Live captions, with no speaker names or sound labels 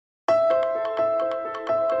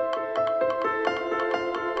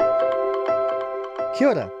Kia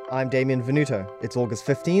ora, I'm Damien Venuto. It's August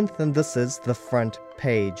 15th and this is The Front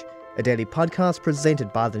Page, a daily podcast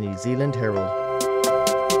presented by the New Zealand Herald.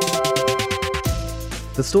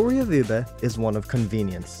 The story of Uber is one of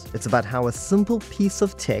convenience. It's about how a simple piece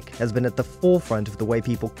of tech has been at the forefront of the way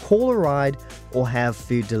people call a ride or have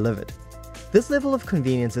food delivered. This level of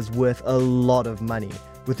convenience is worth a lot of money,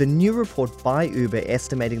 with a new report by Uber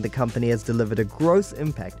estimating the company has delivered a gross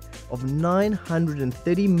impact of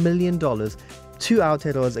 $930 million to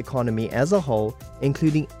Aotearoa's economy as a whole,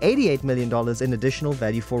 including $88 million in additional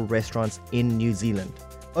value for restaurants in New Zealand.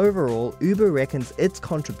 Overall, Uber reckons it's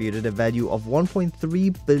contributed a value of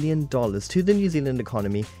 $1.3 billion to the New Zealand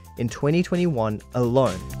economy in 2021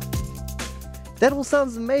 alone. That all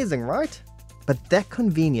sounds amazing, right? But that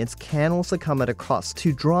convenience can also come at a cost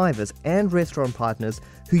to drivers and restaurant partners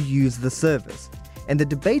who use the service. And the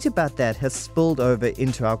debate about that has spilled over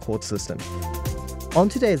into our court system. On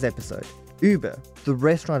today's episode, Uber, the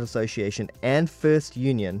Restaurant Association, and First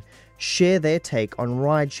Union share their take on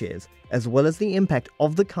ride shares, as well as the impact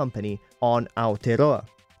of the company on Aotearoa.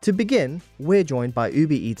 To begin, we're joined by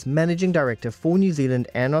Uber Eats Managing Director for New Zealand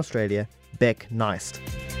and Australia, Beck Neist.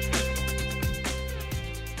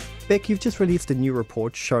 Beck, you've just released a new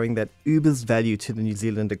report showing that Uber's value to the New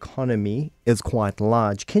Zealand economy is quite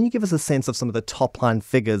large. Can you give us a sense of some of the top-line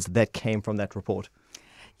figures that came from that report?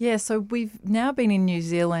 Yeah, so we've now been in New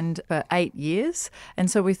Zealand for 8 years, and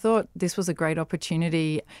so we thought this was a great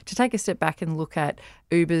opportunity to take a step back and look at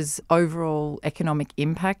Uber's overall economic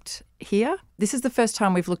impact here. This is the first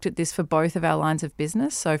time we've looked at this for both of our lines of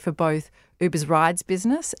business, so for both Uber's Rides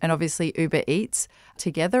business and obviously Uber Eats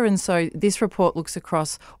together. And so this report looks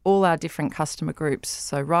across all our different customer groups,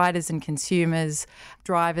 so riders and consumers,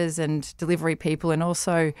 drivers and delivery people, and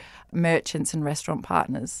also merchants and restaurant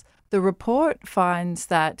partners. The report finds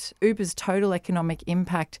that Uber's total economic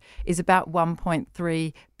impact is about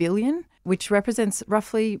 $1.3 billion, which represents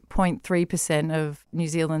roughly 0.3% of New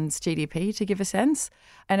Zealand's GDP, to give a sense,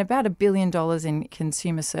 and about $1 billion in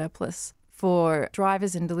consumer surplus. For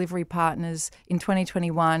drivers and delivery partners in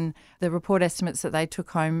 2021, the report estimates that they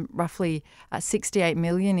took home roughly $68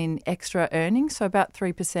 million in extra earnings, so about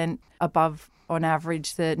 3% above, on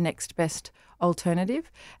average, the next best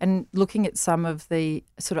alternative. And looking at some of the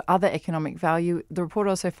sort of other economic value, the report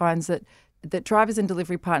also finds that drivers and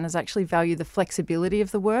delivery partners actually value the flexibility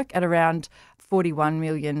of the work at around $41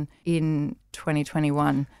 million in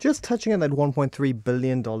 2021. Just touching on that $1.3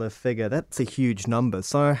 billion figure, that's a huge number.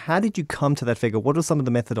 So how did you come to that figure? What are some of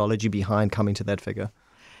the methodology behind coming to that figure?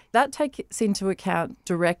 That takes into account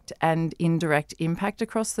direct and indirect impact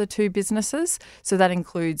across the two businesses. So that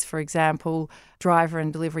includes, for example, driver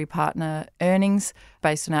and delivery partner earnings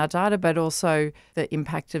based on our data, but also the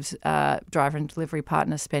impact of driver and delivery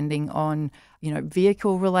partner spending on,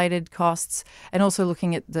 vehicle-related costs, and also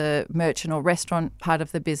looking at the merchant or restaurant part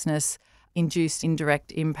of the business, induced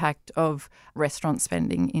indirect impact of restaurant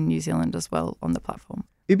spending in New Zealand as well on the platform.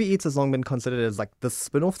 Uber Eats has long been considered as like the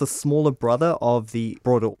spin-off, the smaller brother of the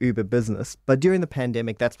broader Uber business. But during the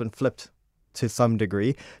pandemic, that's been flipped to some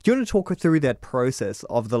degree. Do you want to talk through that process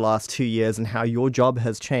of the last 2 years and how your job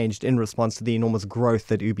has changed in response to the enormous growth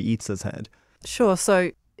that Uber Eats has had? Sure.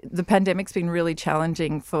 So the pandemic's been really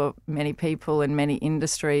challenging for many people and many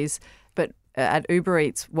industries. But at Uber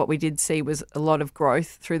Eats, what we did see was a lot of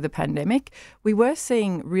growth through the pandemic. We were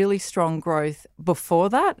seeing really strong growth before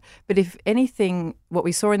that, but if anything, what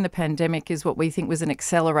we saw in the pandemic is what we think was an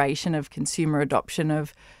acceleration of consumer adoption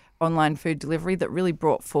of online food delivery that really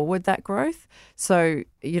brought forward that growth. So,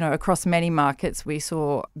 across many markets, we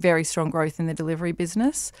saw very strong growth in the delivery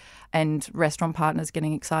business and restaurant partners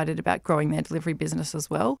getting excited about growing their delivery business as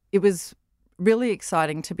well. It was really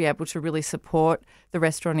exciting to be able to really support the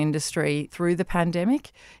restaurant industry through the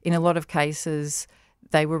pandemic. In a lot of cases,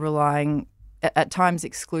 they were relying at times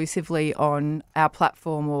exclusively on our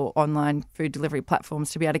platform or online food delivery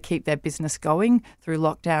platforms to be able to keep their business going through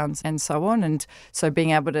lockdowns and so on. And so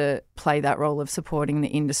being able to play that role of supporting the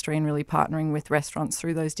industry and really partnering with restaurants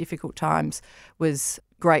through those difficult times was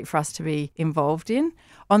great for us to be involved in.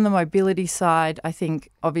 On the mobility side, I think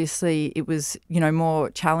obviously it was,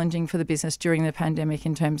 more challenging for the business during the pandemic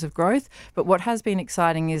in terms of growth. But what has been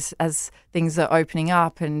exciting is as things are opening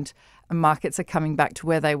up and markets are coming back to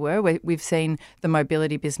where they were, we've seen the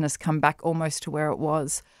mobility business come back almost to where it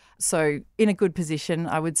was. So in a good position,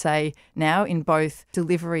 I would say now in both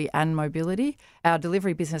delivery and mobility. Our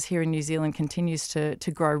delivery business here in New Zealand continues to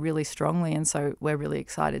grow really strongly, and so we're really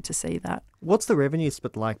excited to see that. What's the revenue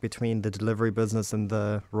split like between the delivery business and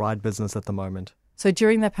the ride business at the moment? So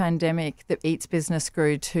during the pandemic, the Eats business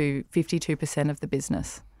grew to 52% of the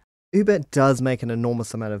business. Uber does make an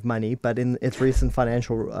enormous amount of money, but in its recent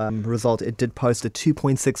financial result, it did post a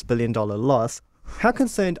 $2.6 billion loss. How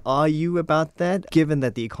concerned are you about that, given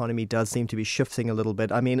that the economy does seem to be shifting a little bit?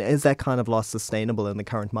 I mean, is that kind of loss sustainable in the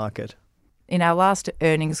current market? In our last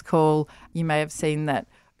earnings call, you may have seen that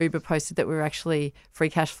Uber posted that we were actually free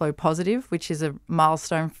cash flow positive, which is a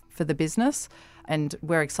milestone for the business, and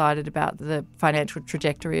we're excited about the financial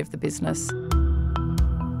trajectory of the business.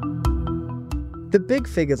 The big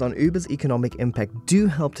figures on Uber's economic impact do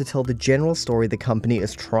help to tell the general story the company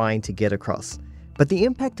is trying to get across. But the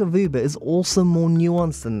impact of Uber is also more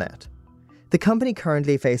nuanced than that. The company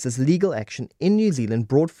currently faces legal action in New Zealand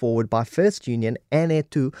brought forward by First Union and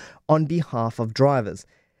Etu on behalf of drivers.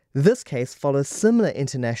 This case follows similar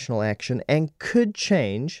international action and could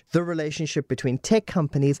change the relationship between tech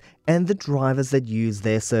companies and the drivers that use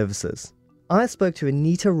their services. I spoke to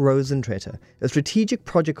Anita Rosentreter, a strategic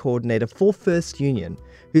project coordinator for First Union,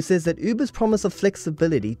 who says that Uber's promise of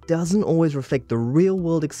flexibility doesn't always reflect the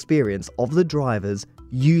real-world experience of the drivers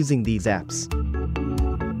using these apps.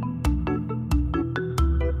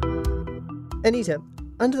 Anita,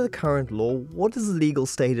 under the current law, what is the legal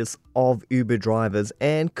status of Uber drivers,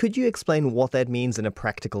 and could you explain what that means in a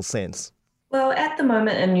practical sense? Well, at the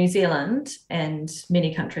moment in New Zealand and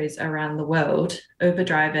many countries around the world, Uber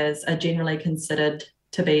drivers are generally considered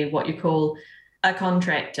to be what you call a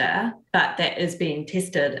contractor, but that is being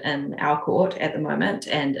tested in our court at the moment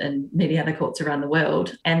and in many other courts around the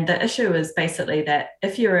world. And the issue is basically that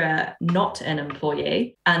if you're not an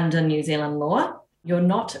employee under New Zealand law, you're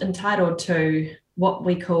not entitled to what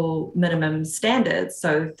we call minimum standards.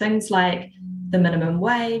 So things like the minimum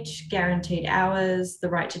wage, guaranteed hours, the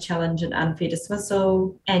right to challenge an unfair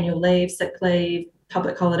dismissal, annual leave, sick leave,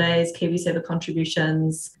 public holidays, KiwiSaver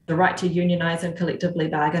contributions, the right to unionise and collectively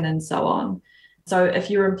bargain, and so on. So if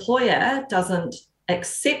your employer doesn't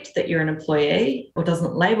accept that you're an employee or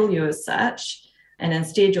doesn't label you as such, and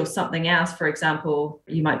instead you're something else, for example,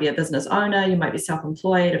 you might be a business owner, you might be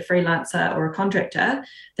self-employed, a freelancer or a contractor,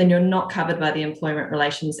 then you're not covered by the Employment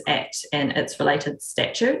Relations Act and its related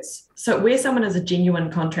statutes. So where someone is a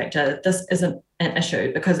genuine contractor, this isn't an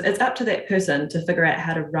issue because it's up to that person to figure out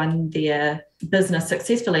how to run their business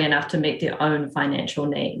successfully enough to meet their own financial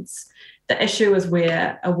needs. The issue is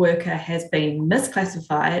where a worker has been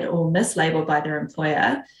misclassified or mislabeled by their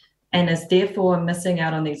employer and is therefore missing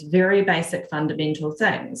out on these very basic fundamental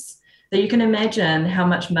things. So you can imagine how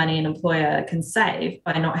much money an employer can save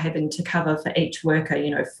by not having to cover for each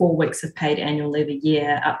worker, 4 weeks of paid annual leave a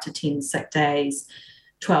year, up to 10 sick days,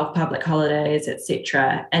 12 public holidays,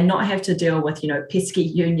 etc., and not have to deal with, pesky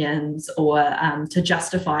unions or to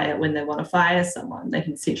justify it when they want to fire someone. They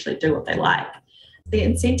can essentially do what they like. The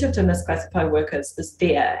incentive to misclassify workers is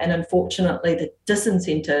there, and unfortunately the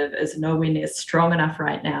disincentive is nowhere near strong enough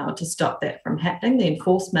right now to stop that from happening. The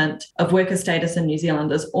enforcement of worker status in New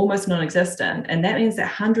Zealand is almost non-existent, and that means that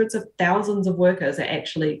hundreds of thousands of workers are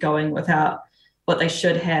actually going without what they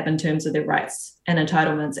should have in terms of their rights and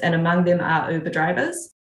entitlements, and among them are Uber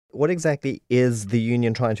drivers. What exactly is the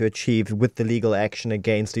union trying to achieve with the legal action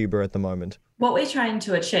against Uber at the moment? What we're trying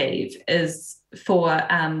to achieve is for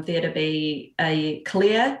there to be a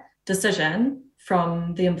clear decision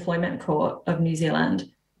from the Employment Court of New Zealand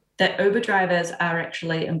that Uber drivers are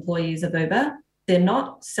actually employees of Uber. They're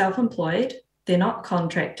not self-employed, they're not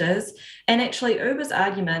contractors, and actually Uber's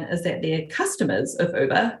argument is that they're customers of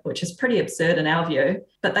Uber, which is pretty absurd in our view,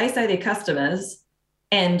 but they say they're customers.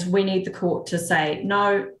 And we need the court to say,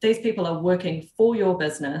 no, these people are working for your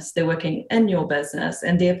business, they're working in your business,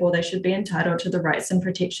 and therefore they should be entitled to the rights and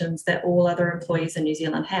protections that all other employees in New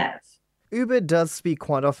Zealand have. Uber does speak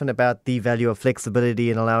quite often about the value of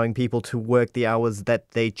flexibility in allowing people to work the hours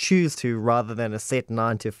that they choose to rather than a set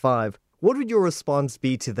 9 to 5. What would your response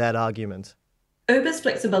be to that argument? Uber's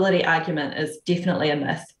flexibility argument is definitely a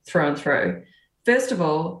myth through and through. First of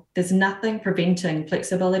all, there's nothing preventing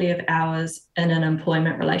flexibility of hours in an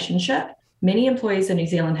employment relationship. Many employees in New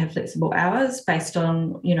Zealand have flexible hours based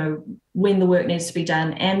on, when the work needs to be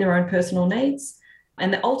done and their own personal needs.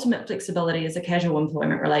 And the ultimate flexibility is a casual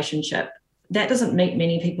employment relationship. That doesn't meet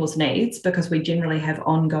many people's needs because we generally have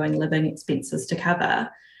ongoing living expenses to cover.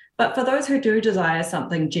 But for those who do desire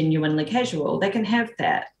something genuinely casual, they can have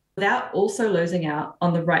that without also losing out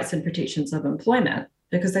on the rights and protections of employment,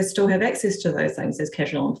 because they still have access to those things as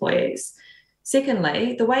casual employees.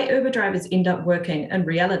 Secondly, the way Uber drivers end up working in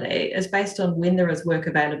reality is based on when there is work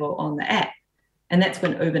available on the app, and that's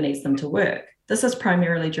when Uber needs them to work. This is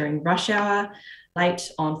primarily during rush hour,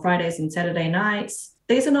 late on Fridays and Saturday nights.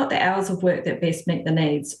 These are not the hours of work that best meet the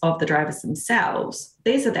needs of the drivers themselves.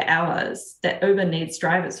 These are the hours that Uber needs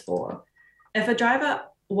drivers for. If a driver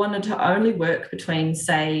wanted to only work between,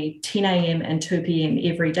 say, 10 a.m. and 2 p.m.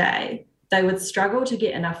 every day, they would struggle to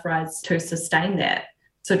get enough rides to sustain that.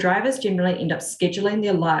 So drivers generally end up scheduling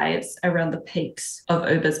their lives around the peaks of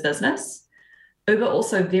Uber's business. Uber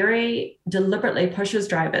also very deliberately pushes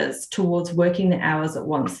drivers towards working the hours it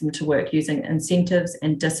wants them to work using incentives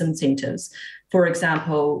and disincentives. For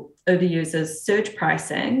example, Uber uses surge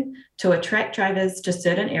pricing to attract drivers to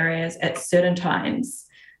certain areas at certain times.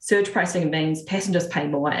 Surge pricing means passengers pay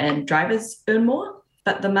more and drivers earn more,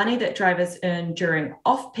 but the money that drivers earn during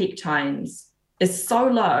off-peak times is so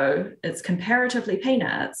low, it's comparatively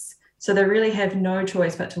peanuts. So they really have no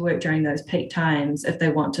choice but to work during those peak times if they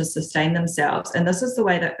want to sustain themselves. And this is the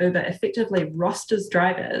way that Uber effectively rosters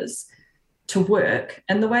drivers to work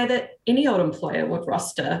in the way that any old employer would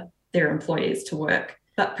roster their employees to work,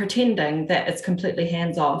 but pretending that it's completely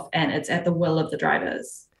hands-off and it's at the will of the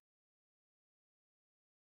drivers.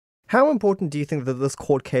 How important do you think that this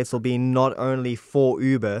court case will be not only for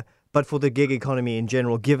Uber, but for the gig economy in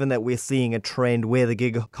general, given that we're seeing a trend where the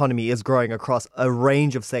gig economy is growing across a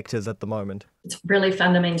range of sectors at the moment? It's really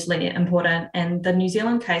fundamentally important. And the New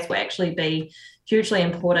Zealand case will actually be hugely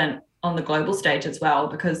important on the global stage as well,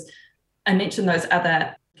 because I mentioned those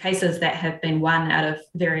other cases that have been won out of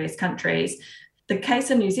various countries. The case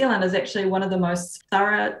in New Zealand is actually one of the most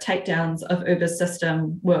thorough takedowns of Uber's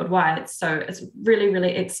system worldwide. So it's really,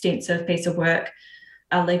 really extensive piece of work.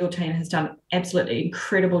 Our legal team has done an absolutely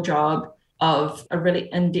incredible job of a really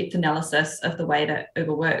in-depth analysis of the way that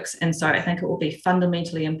Uber works. And so I think it will be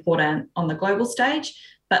fundamentally important on the global stage.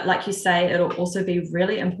 But like you say, it'll also be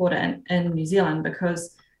really important in New Zealand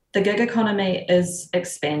because the gig economy is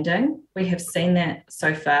expanding. We have seen that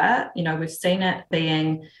so far. You know, we've seen it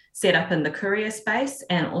being set up in the courier space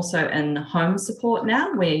and also in home support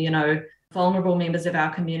now, where, you know, vulnerable members of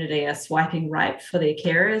our community are swiping right for their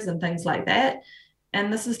carers and things like that.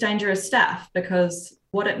 And this is dangerous stuff because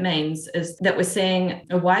what it means is that we're seeing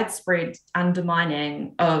a widespread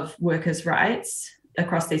undermining of workers' rights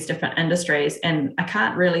across these different industries. And I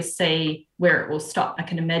can't really see where it will stop. I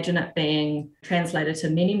can imagine it being translated to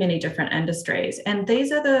many, many different industries. And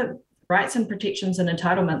these are the rights and protections and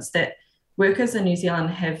entitlements that workers in New Zealand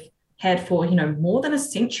have had for, you know, more than a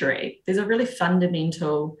century. These are really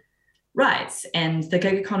fundamental rights. And the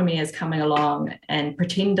gig economy is coming along and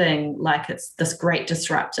pretending like it's this great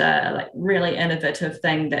disruptor, like really innovative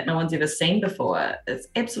thing that no one's ever seen before. It's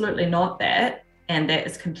absolutely not that. And that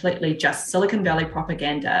is completely just Silicon Valley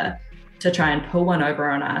propaganda to try and pull one over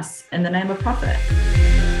on us in the name of profit.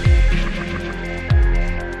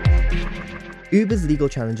 Uber's legal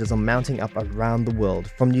challenges are mounting up around the world,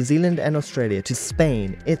 from New Zealand and Australia to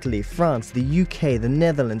Spain, Italy, France, the UK, the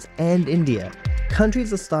Netherlands, and India.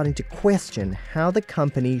 Countries are starting to question how the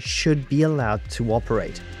company should be allowed to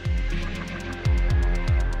operate.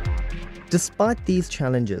 Despite these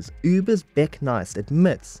challenges, Uber's Beck Neist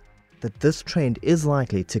admits that this trend is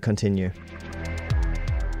likely to continue.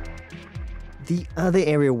 The other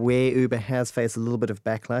area where Uber has faced a little bit of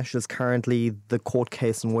backlash is currently the court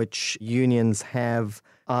case in which unions have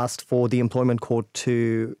asked for the employment court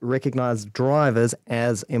to recognise drivers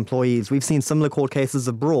as employees. We've seen similar court cases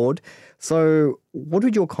abroad. So what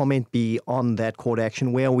would your comment be on that court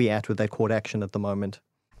action? Where are we at with that court action at the moment?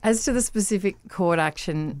 As to the specific court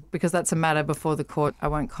action, because that's a matter before the court, I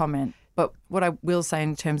won't comment. But what I will say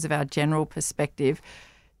in terms of our general perspective,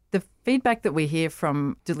 the feedback that we hear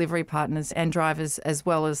from delivery partners and drivers as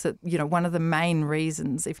well is that, you know, one of the main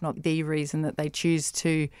reasons, if not the reason that they choose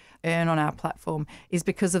to earn on our platform is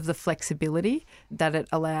because of the flexibility that it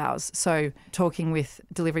allows. So talking with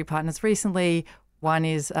delivery partners recently, one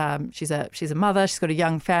is she's a mother, she's got a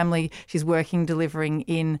young family, she's working delivering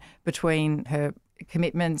in between her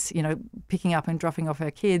commitments, you know, picking up and dropping off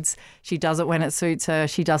her kids. She does it when it suits her.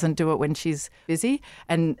 She doesn't do it when she's busy.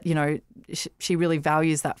 And, you know, she really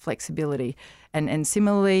values that flexibility. And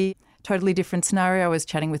similarly, totally different scenario. I was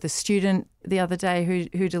chatting with a student the other day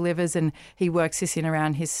who delivers, and he works this in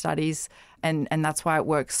around his studies, and that's why it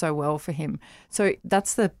works so well for him. So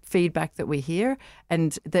that's the feedback that we hear.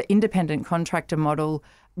 And the independent contractor model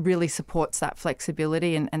really supports that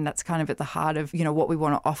flexibility, and that's kind of at the heart of, you know, what we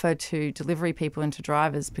want to offer to delivery people and to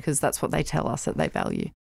drivers, because that's what they tell us that they value.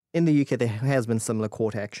 In the UK, there has been similar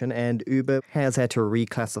court action, and Uber has had to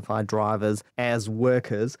reclassify drivers as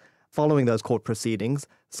workers following those court proceedings.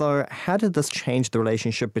 So how did this change the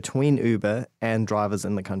relationship between Uber and drivers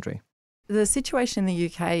in the country? The situation in the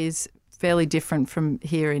UK is fairly different from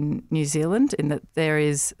here in New Zealand in that there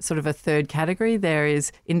is sort of a third category. There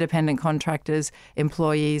is independent contractors,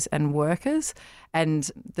 employees and workers.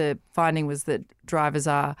 And the finding was that drivers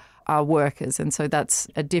are workers. And so that's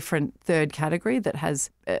a different third category that has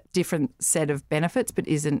a different set of benefits but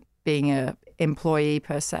isn't being a employee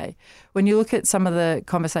per se. When you look at some of the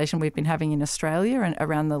conversation we've been having in Australia and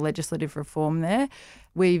around the legislative reform there,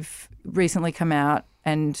 we've recently come out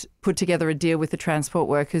and put together a deal with the Transport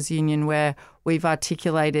Workers Union where we've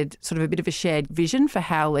articulated sort of a bit of a shared vision for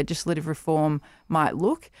how legislative reform might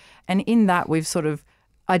look. And in that, we've sort of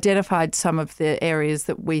identified some of the areas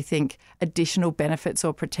that we think additional benefits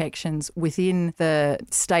or protections within the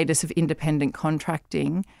status of independent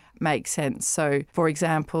contracting make sense. So, for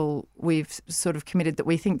example, we've sort of committed that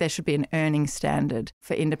we think there should be an earning standard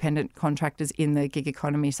for independent contractors in the gig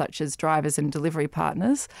economy, such as drivers and delivery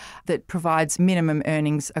partners, that provides minimum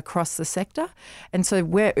earnings across the sector. And so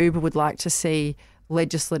where Uber would like to see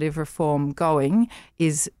legislative reform going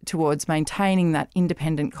is towards maintaining that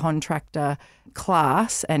independent contractor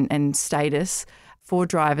class and status for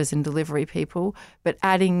drivers and delivery people, but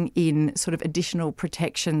adding in sort of additional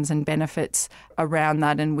protections and benefits around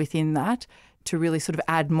that and within that to really sort of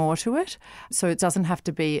add more to it. So it doesn't have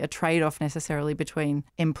to be a trade-off necessarily between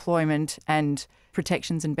employment and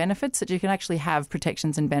protections and benefits, that you can actually have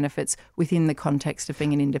protections and benefits within the context of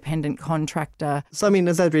being an independent contractor. So, I mean,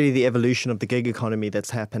 is that really the evolution of the gig economy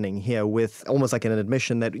that's happening here, with almost like an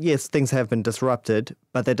admission that, yes, things have been disrupted,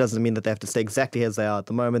 but that doesn't mean that they have to stay exactly as they are at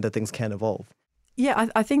the moment, that things can evolve? Yeah,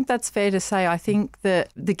 I think that's fair to say. I think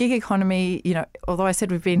that the gig economy, you know, although I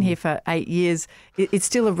said we've been here for 8 years, it's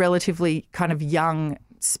still a relatively kind of young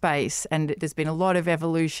space, and there's been a lot of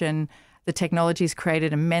evolution. The technology's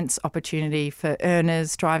created immense opportunity for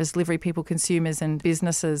earners, drivers, delivery people, consumers and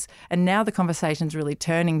businesses. And now the conversation's really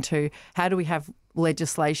turning to how do we have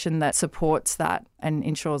legislation that supports that and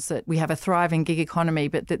ensures that we have a thriving gig economy,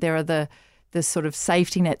 but that there are the sort of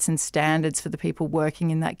safety nets and standards for the people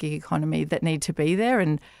working in that gig economy that need to be there.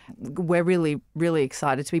 And we're really, really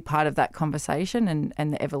excited to be part of that conversation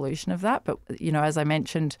and the evolution of that. But, you know, as I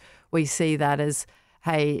mentioned, we see that as,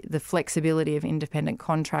 hey, the flexibility of independent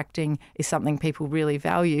contracting is something people really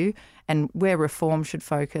value, and where reform should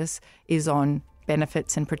focus is on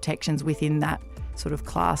benefits and protections within that sort of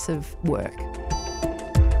class of work.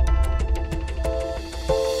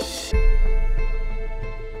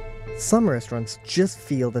 Some restaurants just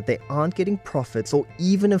feel that they aren't getting profits or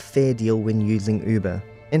even a fair deal when using Uber.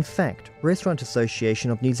 In fact, Restaurant Association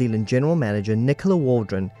of New Zealand General Manager Nicola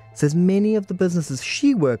Waldron says many of the businesses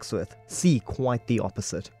she works with see quite the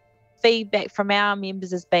opposite. Feedback from our members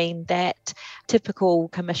has been that typical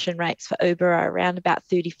commission rates for Uber are around about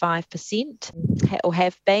 35% or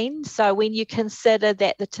have been. So when you consider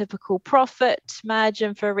that the typical profit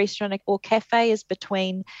margin for a restaurant or cafe is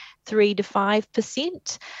between 3 to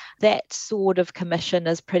 5%, that sort of commission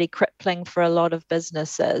is pretty crippling for a lot of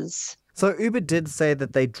businesses. So Uber did say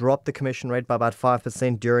that they dropped the commission rate by about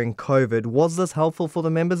 5% during COVID. Was this helpful for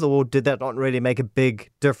the members, or did that not really make a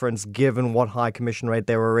big difference given what high commission rate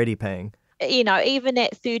they were already paying? You know, even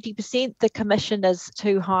at 30%, the commission is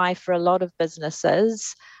too high for a lot of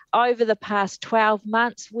businesses. Over the past 12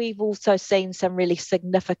 months, we've also seen some really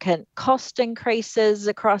significant cost increases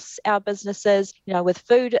across our businesses, you know, with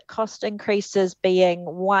food cost increases being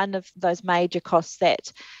one of those major costs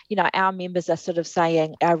that, you know, our members are sort of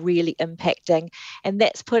saying are really impacting. And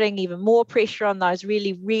that's putting even more pressure on those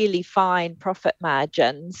really, really fine profit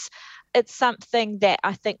margins. It's something that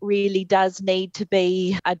I think really does need to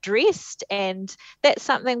be addressed, and that's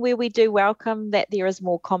something where we do welcome that there is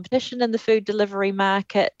more competition in the food delivery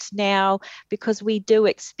market now, because we do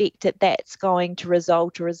expect that that's going to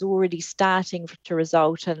result, or is already starting to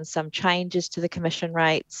result, in some changes to the commission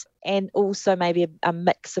rates, and also maybe a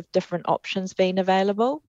mix of different options being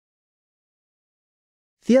available.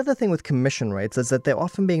 The other thing with commission rates is that they're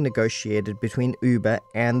often being negotiated between Uber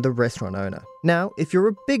and the restaurant owner. Now, if you're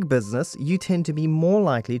a big business, you tend to be more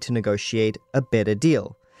likely to negotiate a better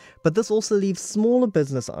deal. But this also leaves smaller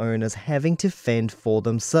business owners having to fend for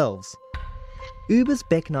themselves. Uber's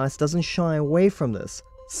Beck Nice doesn't shy away from this,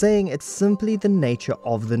 saying it's simply the nature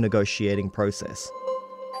of the negotiating process.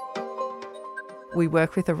 We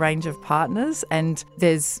work with a range of partners, and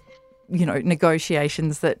there's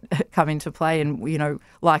negotiations that come into play. And,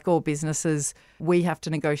 like all businesses, we have to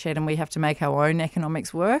negotiate and we have to make our own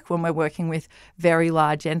economics work. When we're working with very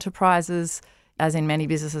large enterprises, as in many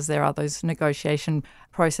businesses, there are those negotiation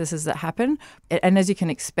processes that happen. And as you can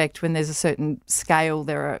expect, when there's a certain scale,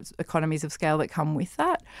 there are economies of scale that come with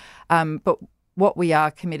that. But what we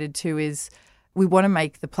are committed to is we want to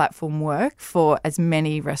make the platform work for as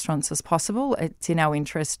many restaurants as possible. It's in our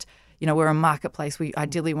interest. We're a marketplace. We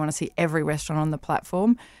ideally want to see every restaurant on the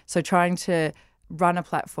platform. So trying to run a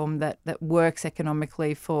platform that works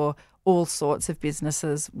economically for all sorts of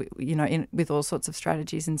businesses, with all sorts of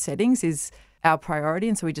strategies and settings is our priority.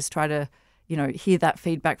 And so we just try to, hear that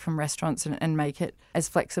feedback from restaurants and make it as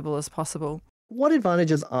flexible as possible. What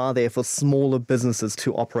advantages are there for smaller businesses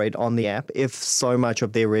to operate on the app if so much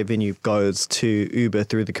of their revenue goes to Uber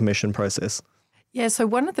through the commission process? Yeah, so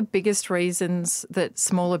one of the biggest reasons that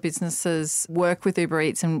smaller businesses work with Uber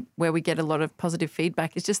Eats and where we get a lot of positive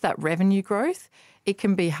feedback is just that revenue growth. It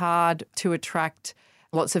can be hard to attract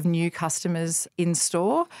lots of new customers in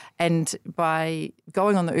store, and by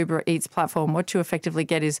going on the Uber Eats platform, what you effectively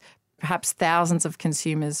get is perhaps thousands of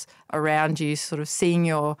consumers around you sort of seeing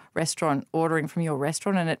your restaurant, ordering from your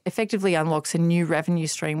restaurant, and it effectively unlocks a new revenue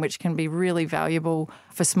stream which can be really valuable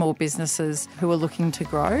for small businesses who are looking to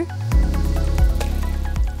grow.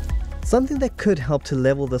 Something that could help to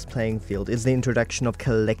level this playing field is the introduction of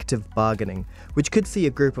collective bargaining, which could see a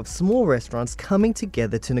group of small restaurants coming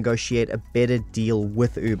together to negotiate a better deal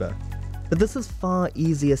with Uber. But this is far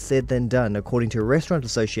easier said than done, according to Restaurant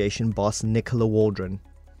Association boss Nicola Waldron.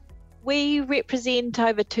 We represent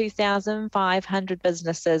over 2,500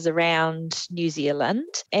 businesses around New Zealand,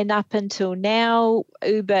 and up until now,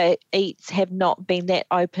 Uber Eats have not been that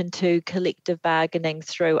open to collective bargaining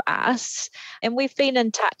through us. And we've been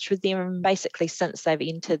in touch with them basically since they've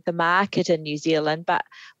entered the market in New Zealand, but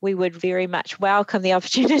we would very much welcome the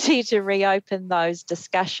opportunity to reopen those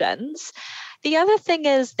discussions. The other thing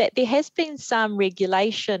is that there has been some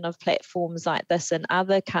regulation of platforms like this in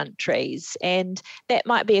other countries, and that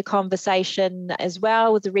might be a conversation as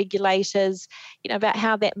well with the regulators, about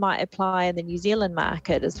how that might apply in the New Zealand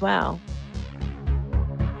market as well.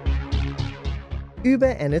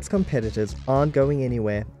 Uber and its competitors aren't going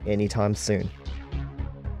anywhere anytime soon.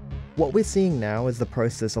 What we're seeing now is the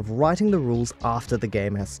process of writing the rules after the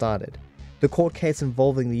game has started. The court case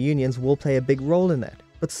involving the unions will play a big role in that.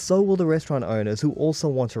 But so will the restaurant owners who also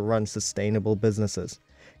want to run sustainable businesses.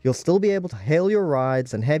 You'll still be able to hail your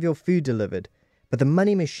rides and have your food delivered, but the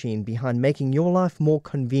money machine behind making your life more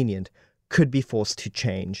convenient could be forced to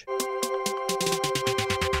change.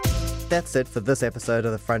 That's it for this episode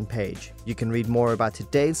of The Front Page. You can read more about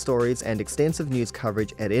today's stories and extensive news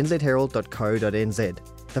coverage at nzherald.co.nz.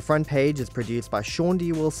 The Front Page is produced by Sean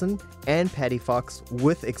D. Wilson and Paddy Fox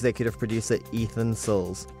with executive producer Ethan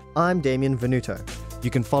Sills. I'm Damien Venuto. You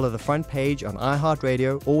can follow The Front Page on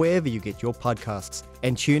iHeartRadio or wherever you get your podcasts,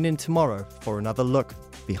 and tune in tomorrow for another look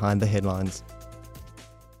behind the headlines.